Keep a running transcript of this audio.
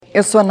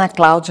Eu sou Ana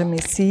Cláudia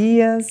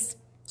Messias,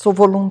 sou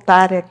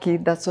voluntária aqui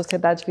da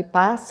Sociedade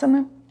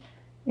Vipassana.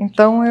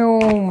 Então,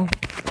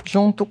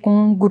 junto com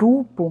um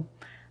grupo,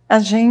 a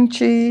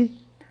gente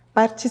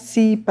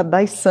participa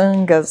das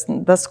sanghas,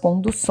 das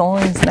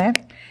conduções, né?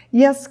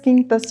 E as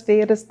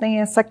quintas-feiras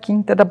tem essa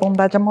quinta da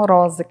bondade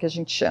amorosa, que a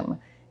gente chama,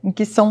 em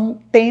que são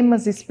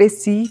temas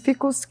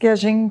específicos que a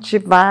gente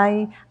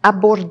vai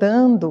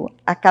abordando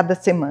a cada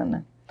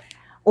semana.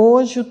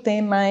 Hoje o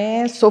tema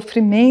é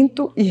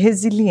sofrimento e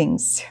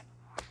resiliência.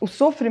 O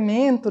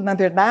sofrimento, na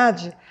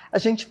verdade, a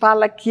gente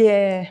fala que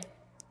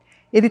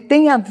ele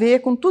tem a ver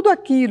com tudo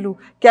aquilo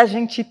que a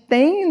gente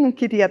tem e não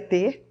queria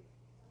ter,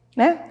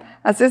 né?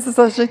 Às vezes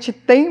a gente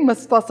tem uma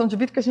situação de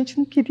vida que a gente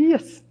não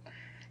queria.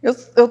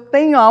 Eu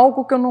tenho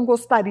algo que eu não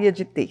gostaria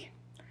de ter,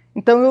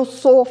 então eu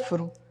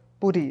sofro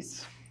por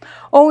isso.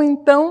 Ou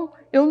então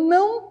eu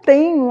não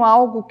tenho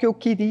algo que eu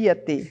queria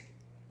ter.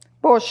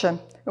 Poxa,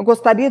 eu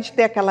gostaria de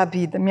ter aquela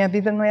vida, minha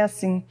vida não é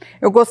assim.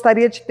 Eu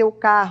gostaria de ter o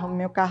carro,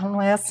 meu carro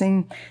não é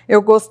assim.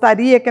 Eu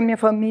gostaria que a minha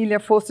família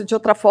fosse de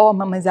outra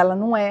forma, mas ela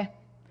não é.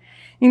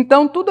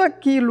 Então, tudo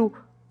aquilo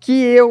que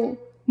eu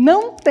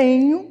não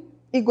tenho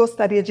e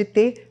gostaria de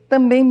ter,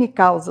 também me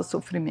causa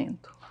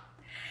sofrimento.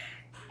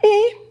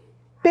 E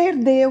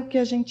perder o que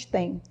a gente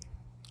tem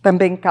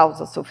também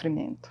causa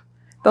sofrimento.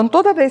 Então,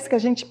 toda vez que a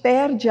gente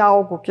perde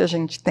algo que a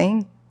gente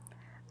tem,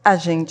 a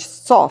gente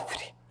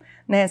sofre.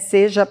 Né?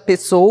 Seja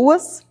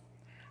pessoas,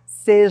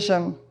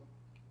 seja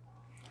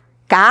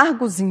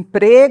cargos,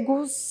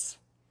 empregos,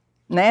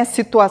 né?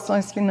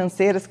 Situações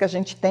financeiras que a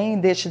gente tem e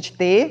deixa de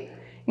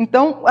ter.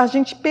 Então, a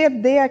gente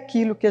perder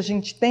aquilo que a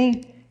gente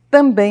tem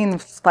também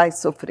nos faz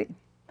sofrer.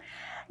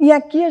 E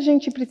aqui a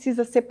gente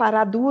precisa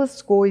separar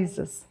duas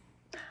coisas.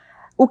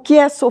 O que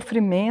é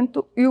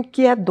sofrimento e o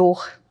que é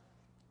dor.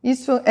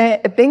 Isso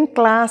é bem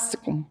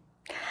clássico.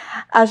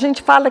 A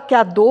gente fala que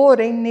a dor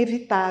é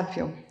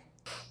inevitável.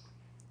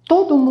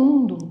 Todo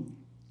mundo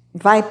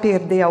vai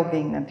perder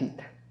alguém na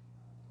vida.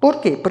 Por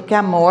quê? Porque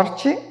a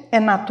morte é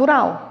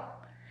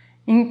natural.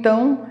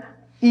 Então,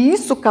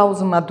 isso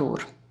causa uma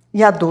dor.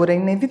 E a dor é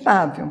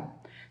inevitável.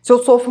 Se eu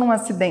sofro um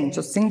acidente,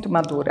 eu sinto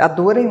uma dor. A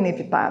dor é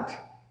inevitável.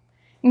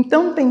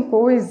 Então, tem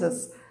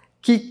coisas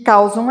que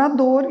causam a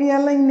dor e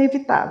ela é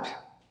inevitável.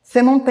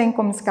 Você não tem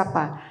como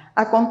escapar.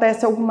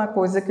 Acontece alguma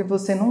coisa que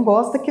você não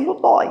gosta, aquilo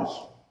dói.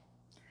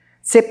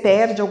 Você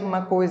perde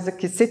alguma coisa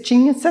que você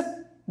tinha, você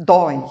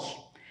dói.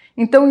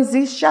 Então,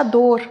 existe a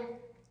dor,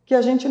 que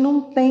a gente não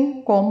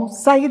tem como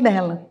sair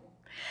dela.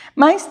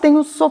 Mas tem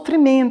o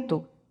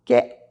sofrimento, que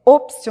é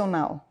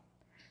opcional.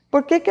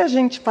 Por que a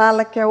gente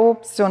fala que é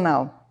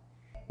opcional?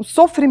 O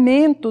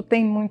sofrimento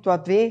tem muito a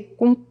ver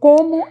com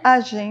como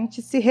a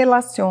gente se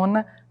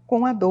relaciona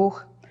com a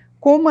dor,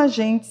 como a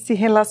gente se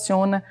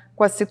relaciona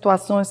com as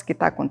situações que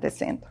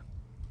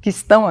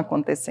estão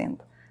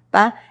acontecendo,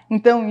 tá?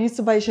 Então,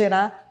 isso vai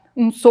gerar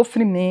um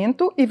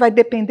sofrimento e vai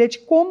depender de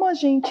como a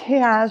gente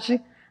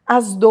reage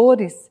às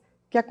dores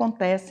que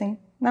acontecem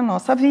na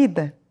nossa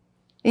vida.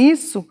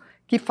 Isso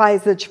que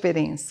faz a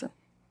diferença.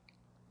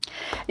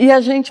 E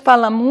a gente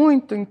fala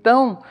muito,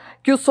 então,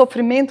 que o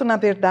sofrimento, na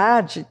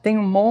verdade, tem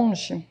um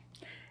monge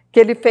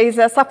que ele fez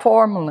essa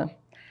fórmula.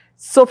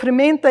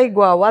 Sofrimento é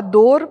igual a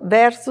dor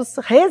versus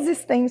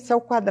resistência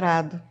ao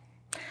quadrado.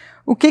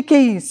 O que é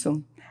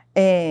isso?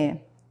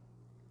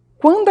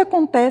 Quando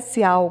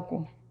acontece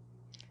algo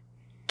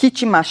que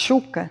te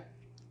machuca,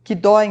 que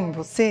dói em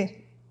você,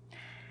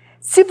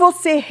 se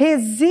você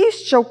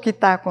resiste ao que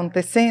está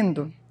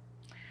acontecendo,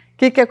 o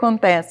que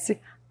acontece?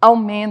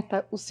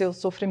 Aumenta o seu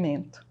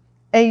sofrimento.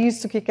 É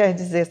isso que quer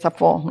dizer essa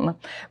fórmula.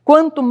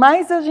 Quanto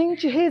mais a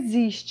gente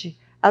resiste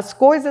às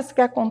coisas que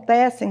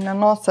acontecem na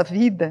nossa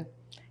vida,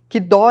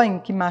 que doem,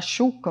 que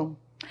machucam,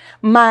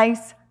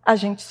 mais a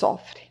gente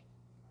sofre.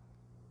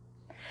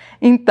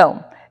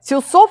 Então, se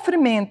o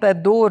sofrimento é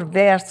dor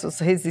versus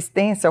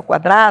resistência ao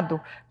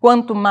quadrado,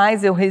 quanto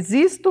mais eu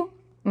resisto,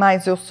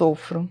 mais eu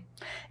sofro.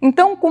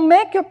 Então, como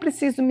é que eu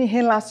preciso me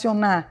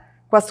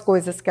relacionar com as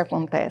coisas que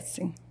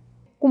acontecem?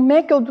 Como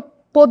é que eu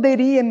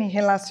poderia me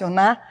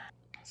relacionar,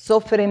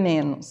 sofrer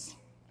menos?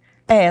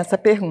 É essa a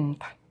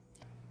pergunta.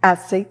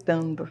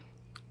 Aceitando.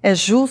 É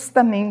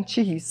justamente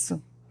isso.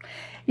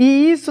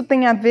 E isso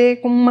tem a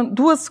ver com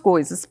duas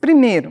coisas.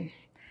 Primeiro, o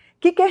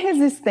que é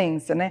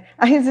resistência, né?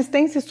 A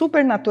resistência é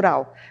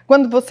supernatural.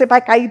 Quando você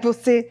vai cair,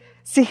 você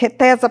se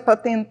retesa para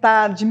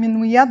tentar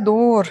diminuir a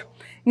dor.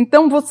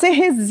 Então, você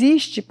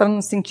resiste para não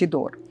sentir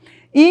dor.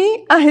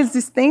 E a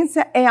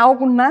resistência é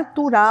algo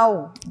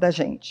natural da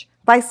gente,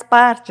 faz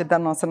parte da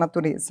nossa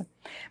natureza.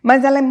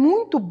 Mas ela é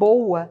muito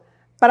boa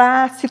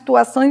para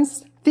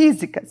situações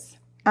físicas,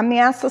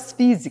 ameaças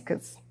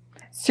físicas.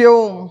 Se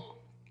eu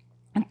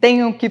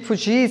tenho que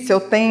fugir, se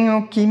eu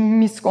tenho que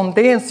me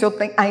esconder,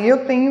 aí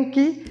eu tenho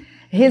que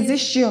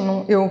resistir.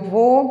 Eu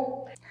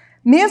vou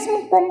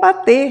mesmo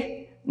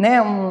combater,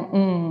 né,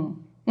 um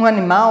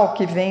animal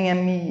que venha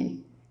me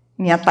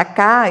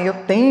atacar,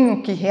 eu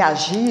tenho que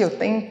reagir, eu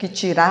tenho que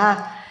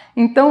tirar.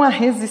 Então, a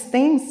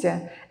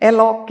resistência,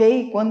 ela é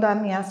ok quando a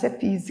ameaça é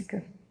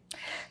física.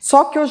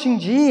 Só que hoje em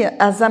dia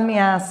as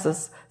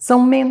ameaças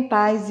são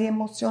mentais e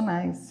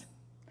emocionais.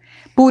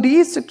 Por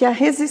isso que a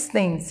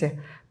resistência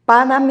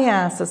para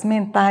ameaças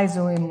mentais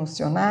ou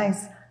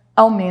emocionais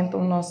aumenta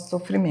o nosso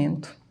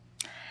sofrimento.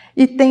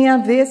 E tem a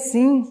ver,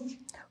 sim,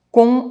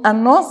 com a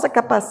nossa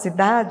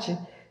capacidade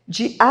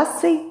de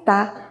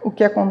aceitar o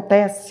que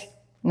acontece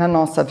na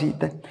nossa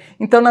vida.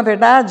 Então, na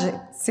verdade,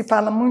 se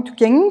fala muito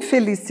que a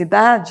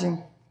infelicidade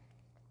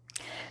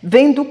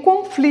vem do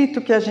conflito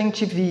que a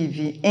gente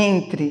vive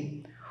entre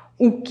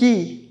o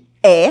que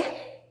é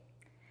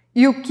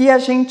e o que a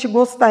gente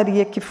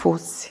gostaria que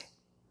fosse.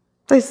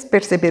 Vocês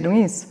perceberam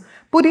isso?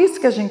 Por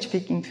isso que a gente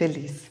fica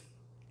infeliz.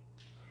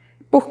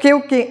 Porque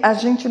o que a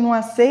gente não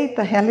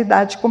aceita a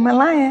realidade como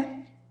ela é.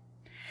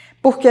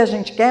 Porque a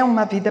gente quer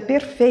uma vida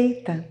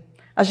perfeita.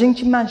 A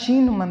gente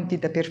imagina uma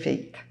vida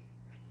perfeita.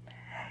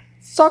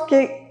 Só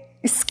que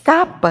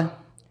escapa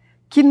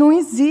que não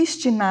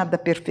existe nada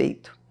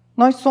perfeito.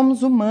 Nós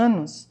somos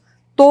humanos.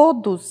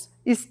 Todos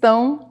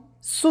estão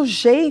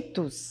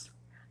sujeitos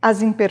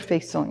às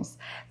imperfeições.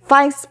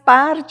 Faz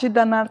parte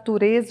da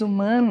natureza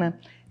humana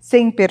ser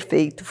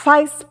imperfeito.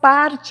 Faz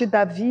parte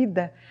da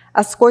vida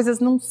as coisas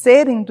não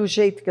serem do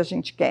jeito que a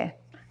gente quer.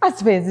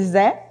 Às vezes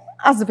é,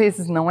 às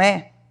vezes não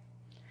é.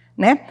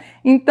 Né?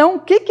 Então, o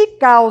que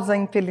causa a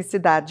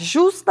infelicidade?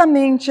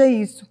 Justamente é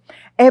isso.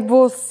 É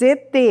você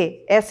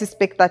ter essa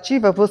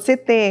expectativa, você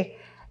ter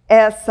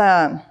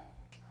essa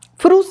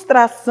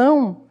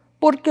frustração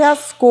porque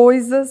as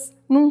coisas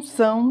não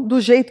são do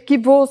jeito que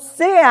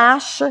você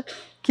acha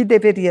que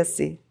deveria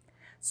ser.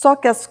 Só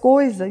que as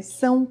coisas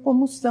são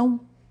como são.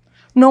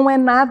 Não é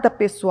nada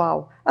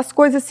pessoal. As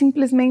coisas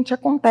simplesmente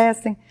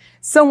acontecem.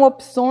 São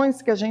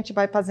opções que a gente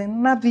vai fazendo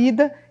na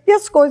vida e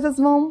as coisas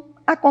vão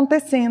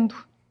acontecendo.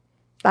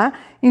 Tá?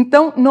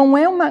 Então, não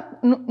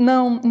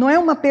é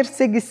uma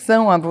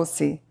perseguição a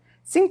você.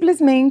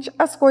 Simplesmente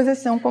as coisas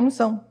são como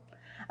são.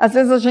 Às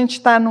vezes a gente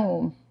está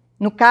no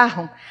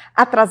carro,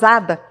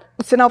 atrasada,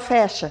 o sinal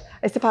fecha.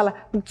 Aí você fala,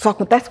 só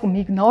acontece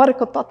comigo, na hora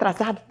que eu estou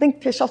atrasada, tem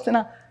que fechar o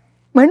sinal.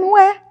 Mas não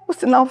é, o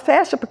sinal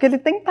fecha porque ele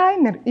tem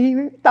timer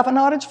e estava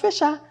na hora de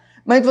fechar.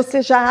 Mas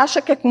você já acha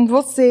que é com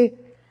você,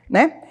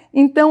 né?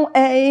 Então,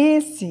 é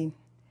esse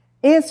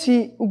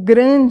o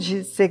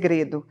grande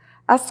segredo.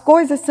 As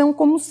coisas são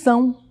como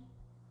são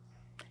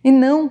e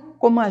não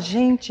como a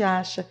gente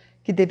acha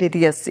que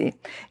deveria ser.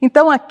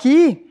 Então,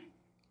 aqui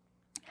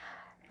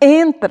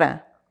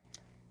entra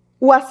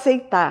o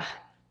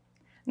aceitar,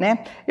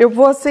 né? Eu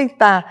vou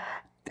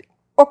aceitar.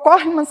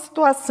 Ocorre uma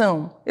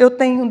situação, eu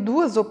tenho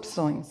duas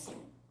opções.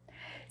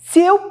 Se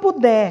eu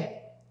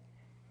puder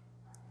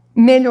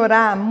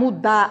melhorar,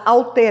 mudar,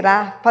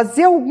 alterar,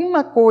 fazer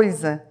alguma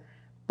coisa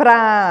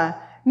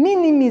para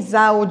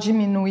minimizar ou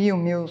diminuir o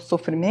meu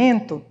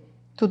sofrimento,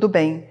 tudo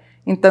bem.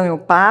 Então eu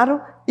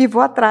paro e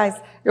vou atrás.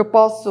 Eu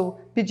posso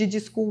pedir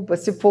desculpa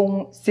se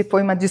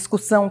foi uma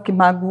discussão que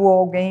magoou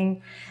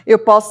alguém. Eu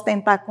posso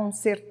tentar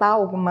consertar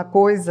alguma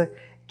coisa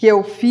que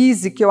eu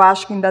fiz e que eu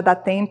acho que ainda dá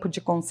tempo de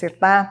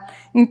consertar.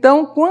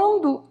 Então,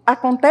 quando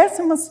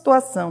acontece uma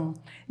situação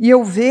e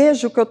eu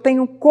vejo que eu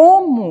tenho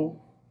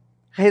como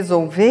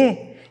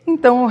resolver,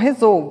 então eu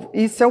resolvo.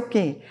 Isso é o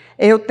quê?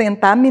 É eu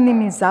tentar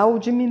minimizar ou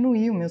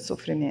diminuir o meu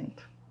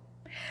sofrimento.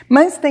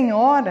 Mas tem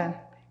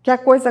hora que a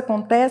coisa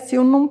acontece e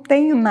eu não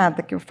tenho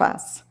nada que eu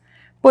faça.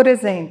 Por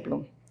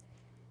exemplo,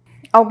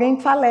 alguém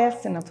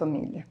falece na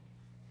família.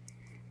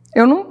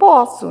 Eu não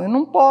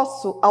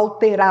posso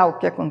alterar o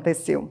que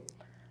aconteceu,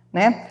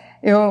 né?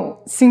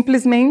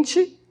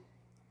 Simplesmente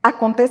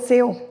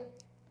aconteceu.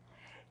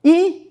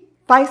 E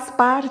faz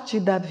parte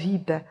da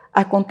vida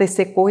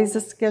acontecer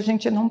coisas que a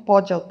gente não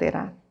pode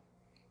alterar.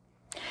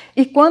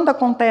 E quando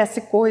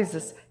acontecem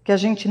coisas que a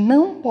gente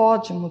não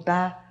pode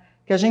mudar,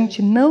 que a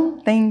gente não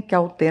tem que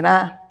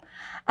alterar,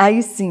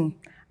 aí sim,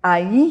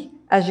 aí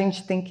a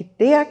gente tem que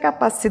ter a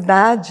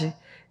capacidade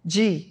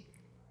de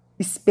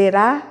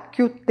esperar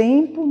que o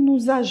tempo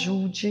nos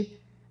ajude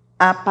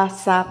a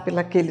passar por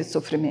aquele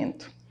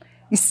sofrimento.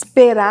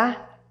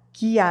 Esperar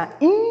que a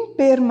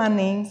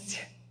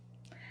impermanência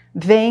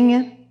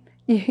venha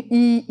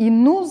e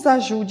nos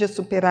ajude a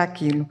superar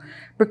aquilo.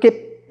 Porque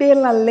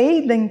pela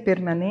lei da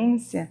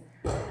impermanência,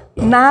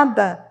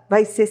 nada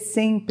vai ser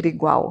sempre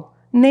igual.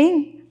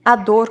 Nem a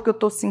dor que eu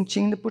estou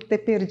sentindo por ter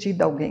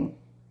perdido alguém.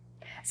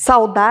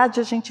 Saudade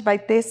a gente vai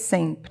ter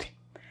sempre,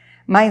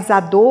 mas a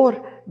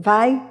dor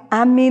vai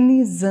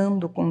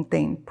amenizando com o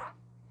tempo,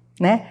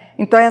 né?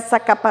 Então essa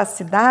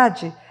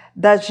capacidade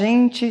da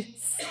gente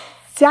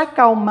se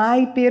acalmar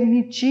e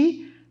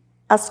permitir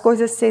as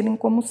coisas serem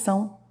como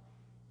são,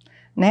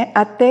 né?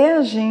 Até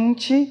a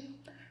gente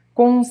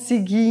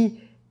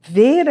conseguir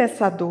ver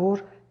essa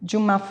dor de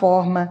uma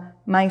forma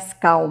mais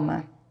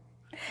calma.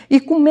 E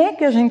como é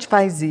que a gente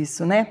faz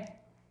isso, né?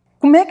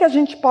 Como é que a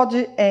gente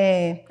pode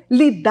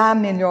lidar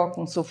melhor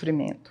com o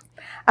sofrimento?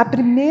 A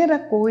primeira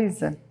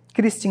coisa,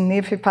 Christine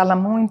Neff fala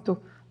muito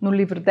no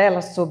livro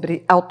dela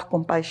sobre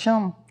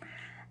autocompaixão,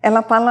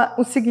 ela fala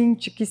o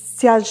seguinte, que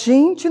se a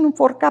gente não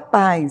for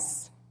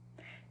capaz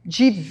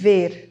de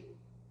ver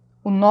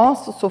o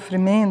nosso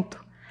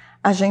sofrimento,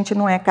 a gente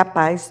não é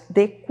capaz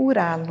de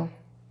curá-lo.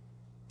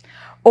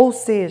 Ou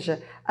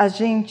seja, a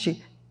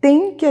gente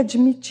tem que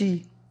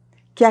admitir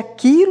que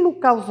aquilo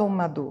causou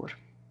uma dor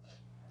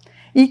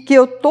e que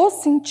eu estou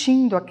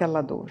sentindo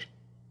aquela dor.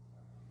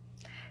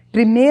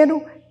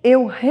 Primeiro,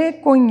 eu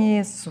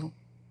reconheço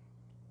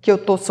que eu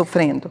estou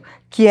sofrendo,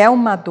 que é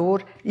uma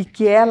dor e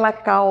que ela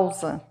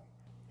causa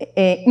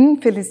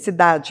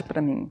infelicidade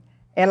para mim.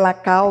 Ela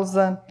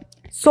causa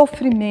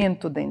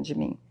sofrimento dentro de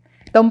mim.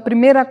 Então,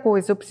 primeira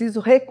coisa, eu preciso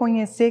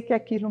reconhecer que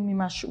aquilo me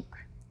machuca,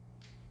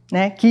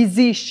 né? Que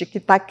existe, que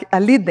está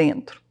ali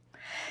dentro.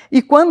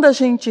 E quando a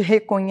gente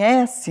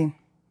reconhece,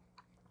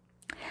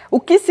 o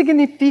que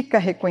significa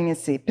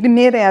reconhecer?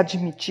 Primeiro é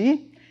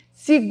admitir,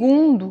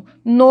 segundo,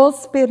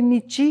 nos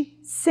permitir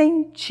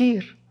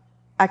sentir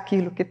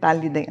aquilo que está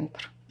ali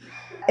dentro.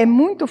 É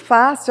muito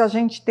fácil a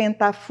gente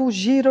tentar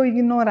fugir ou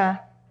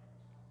ignorar.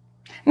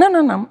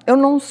 Não, eu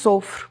não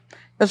sofro.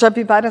 Eu já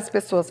vi várias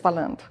pessoas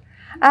falando.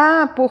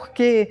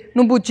 Porque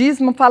no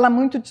budismo fala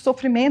muito de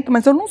sofrimento,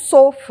 mas eu não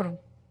sofro.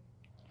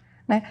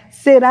 Né?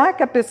 Será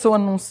que a pessoa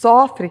não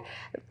sofre?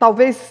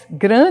 Talvez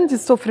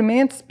grandes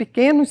sofrimentos,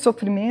 pequenos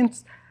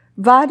sofrimentos,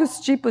 vários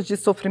tipos de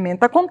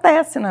sofrimento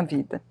acontecem na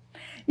vida.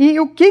 E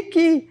o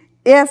que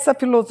essa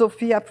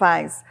filosofia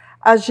faz?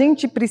 A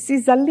gente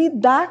precisa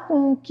lidar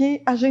com o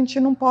que a gente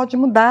não pode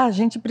mudar, a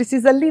gente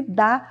precisa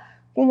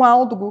lidar com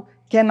algo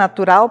que é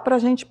natural para a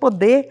gente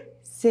poder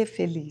ser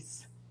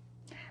feliz,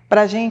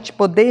 para a gente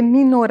poder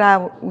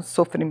minorar o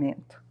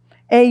sofrimento.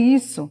 É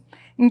isso.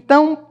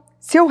 Então,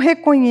 se eu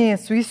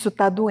reconheço, isso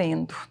está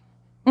doendo.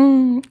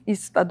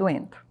 Isso está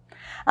doendo.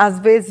 Às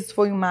vezes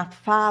foi uma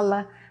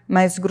fala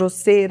mais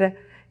grosseira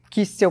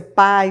que seu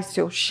pai,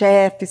 seu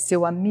chefe,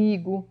 seu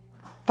amigo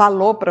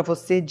falou para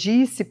você,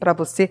 disse para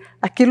você,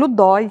 aquilo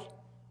dói.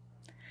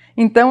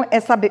 Então, é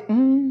saber,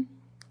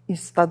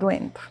 isso está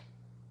doendo.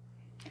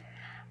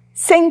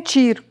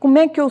 Sentir, como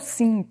é que eu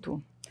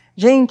sinto?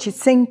 Gente,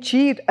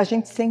 sentir, a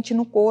gente sente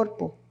no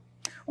corpo.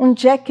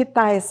 Onde é que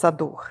está essa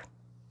dor?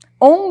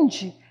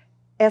 Onde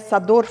essa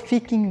dor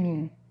fica em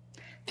mim?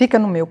 Fica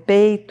no meu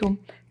peito,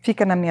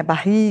 fica na minha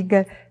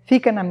barriga,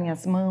 fica nas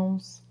minhas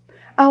mãos.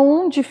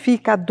 Aonde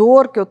fica a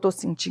dor que eu estou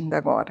sentindo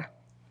agora?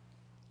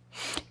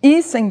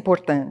 Isso é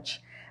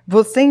importante.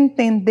 Você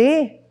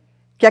entender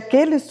que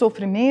aquele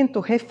sofrimento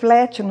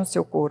reflete no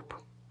seu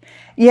corpo.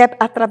 E é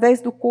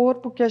através do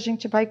corpo que a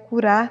gente vai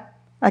curar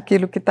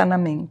aquilo que está na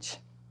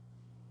mente.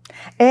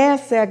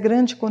 Essa é a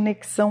grande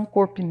conexão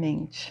corpo e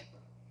mente.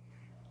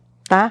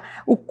 Tá?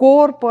 O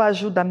corpo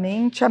ajuda a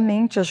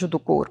mente ajuda o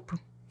corpo.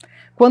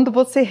 Quando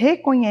você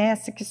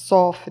reconhece que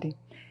sofre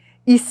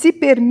e se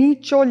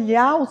permite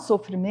olhar o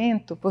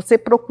sofrimento, você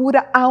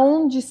procura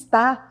aonde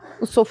está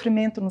o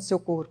sofrimento no seu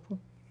corpo.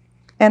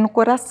 É no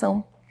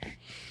coração.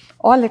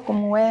 Olha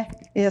como é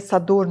essa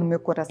dor no meu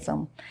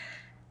coração.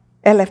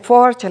 Ela é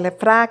forte, ela é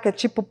fraca, é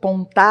tipo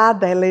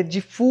pontada, ela é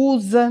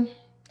difusa,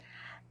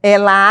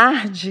 ela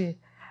arde,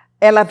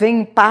 ela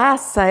vem e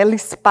passa, ela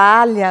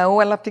espalha,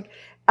 ou ela fica...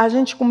 A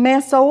gente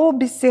começa a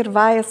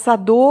observar essa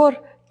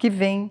dor que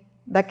vem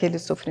daquele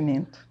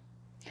sofrimento.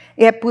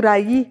 E é por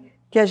aí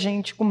que a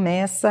gente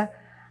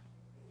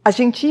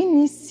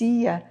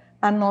inicia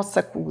a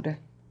nossa cura,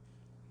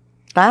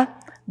 tá?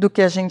 Do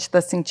que a gente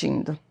está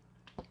sentindo.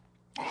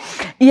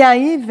 E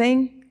aí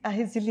vem a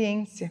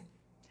resiliência.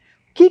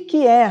 O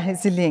que é a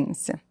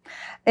resiliência?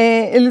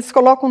 Eles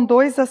colocam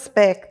dois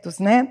aspectos,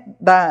 né,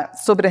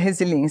 sobre a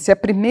resiliência. A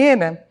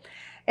primeira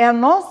é a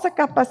nossa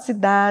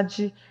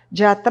capacidade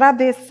de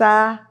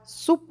atravessar,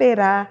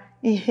 superar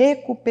e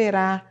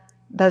recuperar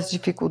das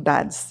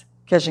dificuldades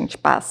que a gente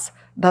passa,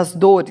 das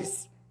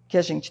dores que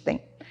a gente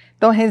tem.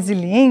 Então, a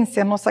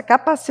resiliência é a nossa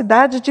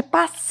capacidade de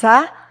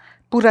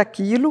passar por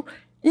aquilo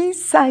e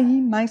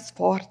sair mais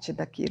forte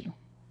daquilo.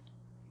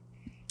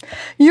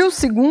 E o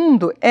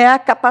segundo é a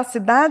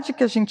capacidade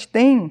que a gente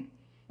tem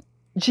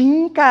de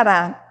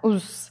encarar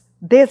os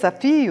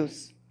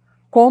desafios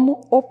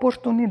como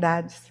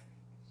oportunidades.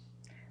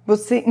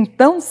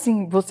 Então,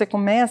 sim, você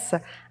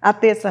começa a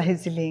ter essa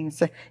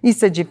resiliência.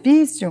 Isso é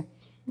difícil?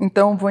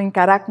 Então, vou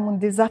encarar como um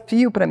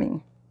desafio para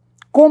mim.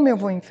 Como eu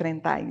vou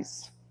enfrentar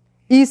isso?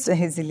 Isso é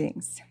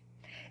resiliência.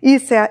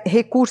 Isso é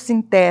recurso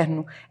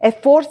interno. É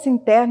força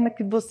interna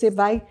que você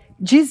vai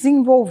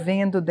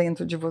desenvolvendo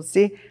dentro de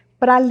você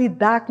para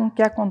lidar com o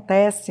que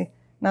acontece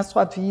na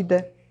sua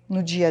vida,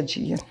 no dia a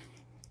dia.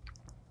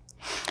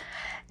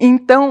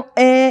 Então,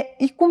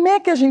 e como é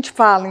que a gente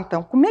fala,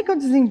 então? Como é que eu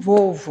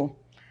desenvolvo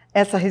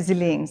essa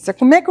resiliência?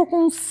 Como é que eu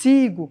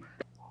consigo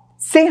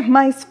ser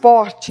mais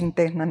forte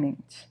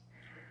internamente?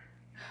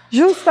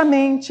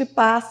 Justamente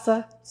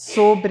passa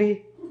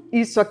sobre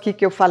isso aqui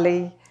que eu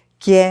falei,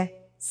 que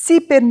é se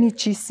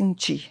permitir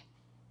sentir.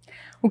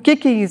 O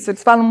que é isso?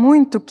 Eles falam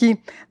muito que,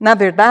 na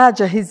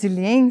verdade, a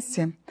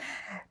resiliência,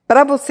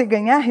 para você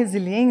ganhar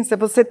resiliência,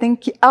 você tem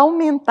que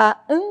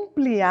aumentar,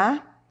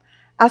 ampliar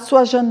a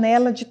sua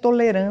janela de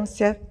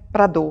tolerância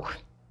para a dor.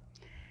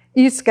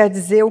 Isso quer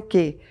dizer o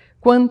quê?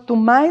 Quanto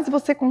mais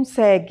você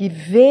consegue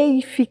ver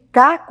e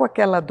ficar com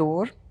aquela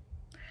dor,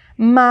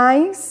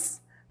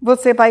 mais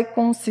você vai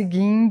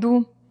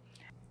conseguindo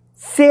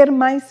ser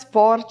mais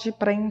forte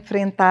para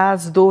enfrentar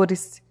as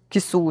dores que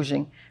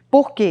surgem.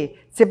 Por quê?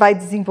 Você vai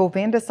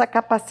desenvolvendo essa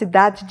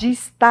capacidade de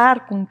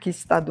estar com o que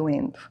está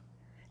doendo,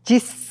 de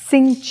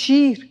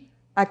sentir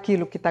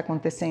aquilo que está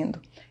acontecendo.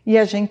 E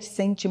a gente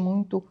sente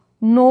muito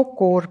no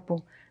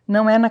corpo,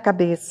 não é na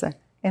cabeça,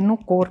 é no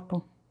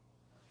corpo,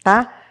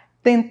 tá?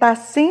 Tentar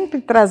sempre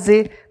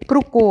trazer para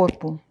o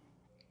corpo.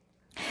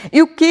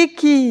 E o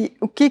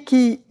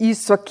que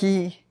isso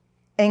aqui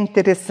é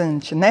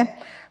interessante, né?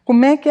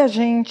 Como é que a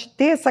gente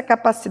tem essa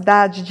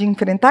capacidade de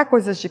enfrentar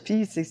coisas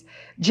difíceis,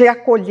 de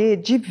acolher,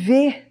 de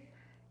ver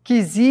que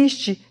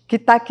existe, que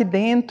está aqui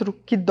dentro,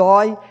 que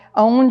dói,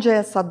 aonde é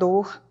essa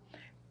dor,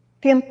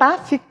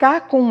 tentar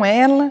ficar com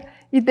ela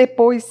e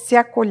depois se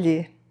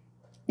acolher.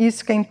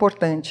 Isso que é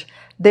importante.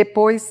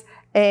 Depois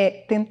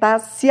tentar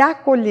se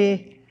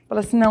acolher.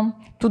 Falar assim, não,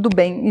 tudo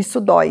bem, isso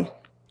dói.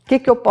 O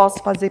que eu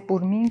posso fazer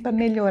por mim para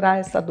melhorar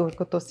essa dor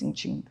que eu estou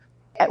sentindo?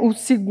 O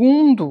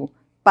segundo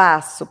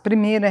passo,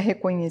 primeiro é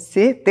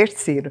reconhecer,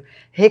 terceiro,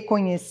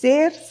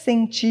 reconhecer,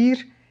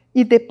 sentir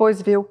e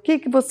depois ver o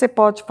que você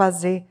pode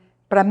fazer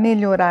para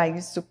melhorar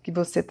isso que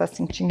você está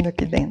sentindo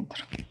aqui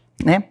dentro,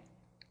 né?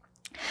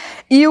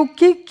 E o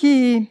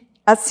que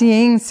a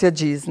ciência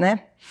diz,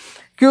 né?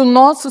 Que o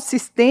nosso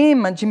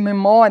sistema de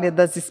memória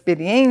das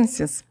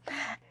experiências,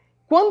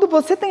 quando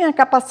você tem a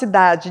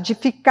capacidade de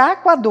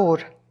ficar com a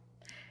dor,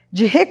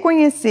 de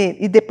reconhecer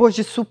e depois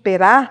de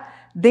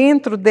superar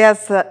dentro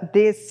dessa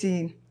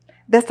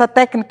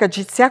técnica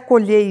de se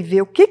acolher e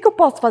ver o que eu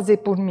posso fazer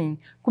por mim,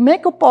 como é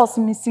que eu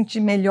posso me sentir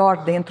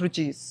melhor dentro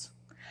disso.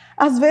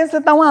 Às vezes é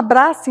dar um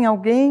abraço em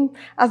alguém,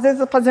 às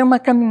vezes é fazer uma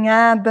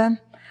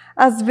caminhada,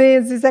 às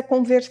vezes é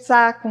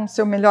conversar com o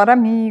seu melhor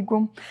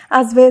amigo,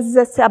 às vezes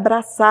é se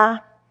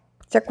abraçar,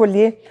 se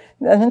acolher.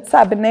 A gente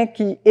sabe, né,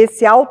 que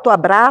esse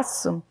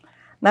autoabraço,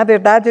 na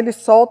verdade, ele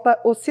solta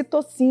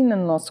ocitocina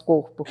no nosso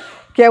corpo,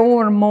 que é o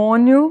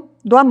hormônio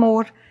do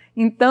amor.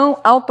 Então,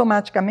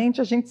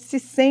 automaticamente, a gente se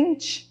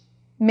sente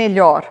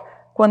melhor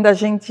quando a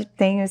gente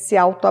tem esse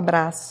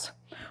autoabraço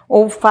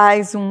ou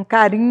faz um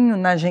carinho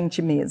na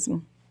gente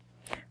mesmo.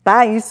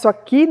 Tá? Isso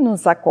aqui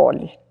nos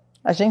acolhe.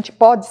 A gente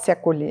pode se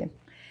acolher.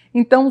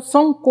 Então,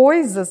 são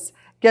coisas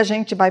que a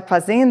gente vai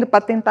fazendo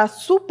para tentar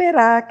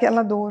superar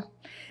aquela dor.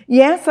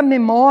 E essa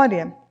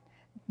memória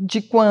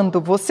de quando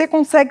você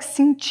consegue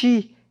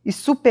sentir e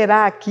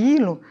superar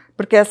aquilo,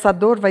 porque essa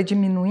dor vai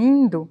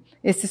diminuindo,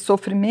 esse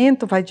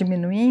sofrimento vai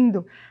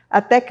diminuindo,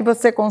 até que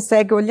você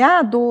consegue olhar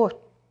a dor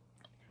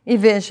e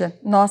veja,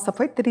 nossa,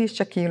 foi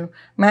triste aquilo,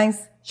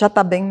 mas já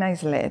está bem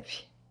mais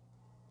leve.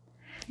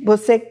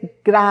 Você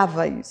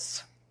grava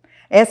isso.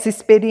 Essa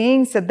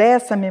experiência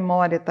dessa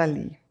memória está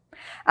ali.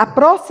 A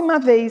próxima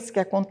vez que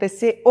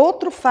acontecer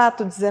outro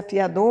fato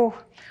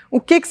desafiador,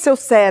 o que seu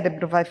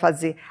cérebro vai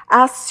fazer?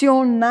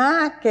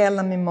 Acionar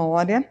aquela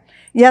memória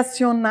e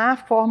acionar a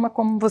forma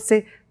como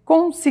você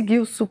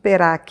conseguiu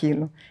superar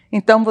aquilo.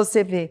 Então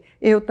você vê,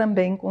 eu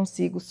também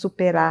consigo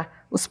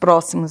superar os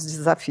próximos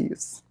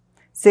desafios.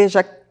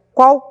 Seja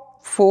qual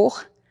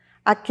for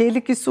aquele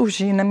que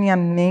surgir na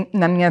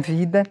minha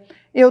vida,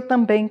 eu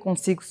também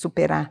consigo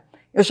superar.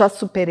 Eu já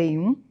superei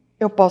um,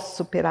 eu posso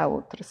superar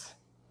outros.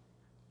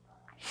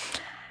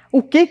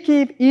 O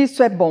que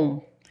isso é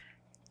bom?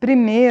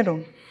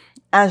 Primeiro,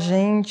 a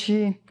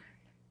gente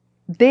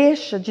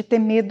deixa de ter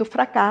medo do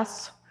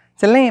fracasso.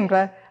 Você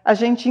lembra? A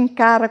gente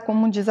encara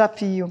como um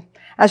desafio.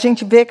 A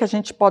gente vê que a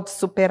gente pode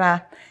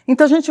superar.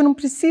 Então, a gente não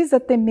precisa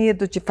ter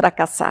medo de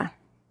fracassar.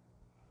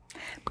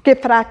 Porque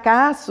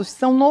fracassos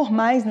são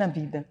normais na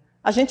vida.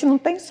 A gente não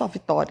tem só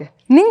vitória.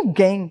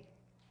 Ninguém.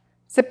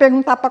 Você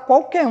perguntar para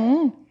qualquer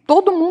um,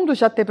 todo mundo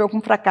já teve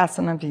algum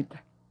fracasso na vida.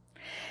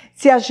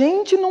 Se a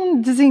gente não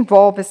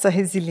desenvolve essa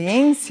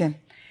resiliência,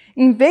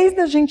 em vez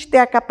da gente ter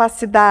a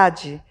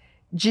capacidade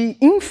de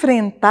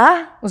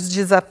enfrentar os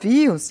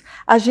desafios,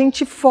 a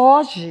gente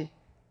foge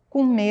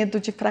com medo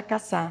de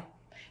fracassar.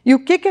 E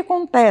o que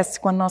acontece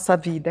com a nossa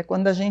vida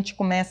quando a gente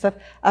começa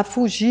a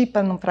fugir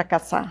para não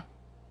fracassar?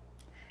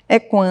 É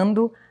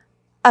quando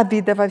a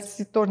vida vai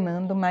se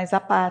tornando mais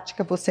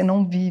apática, você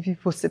não vive,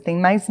 você tem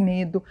mais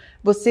medo,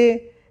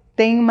 você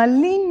tem uma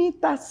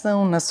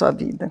limitação na sua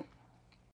vida.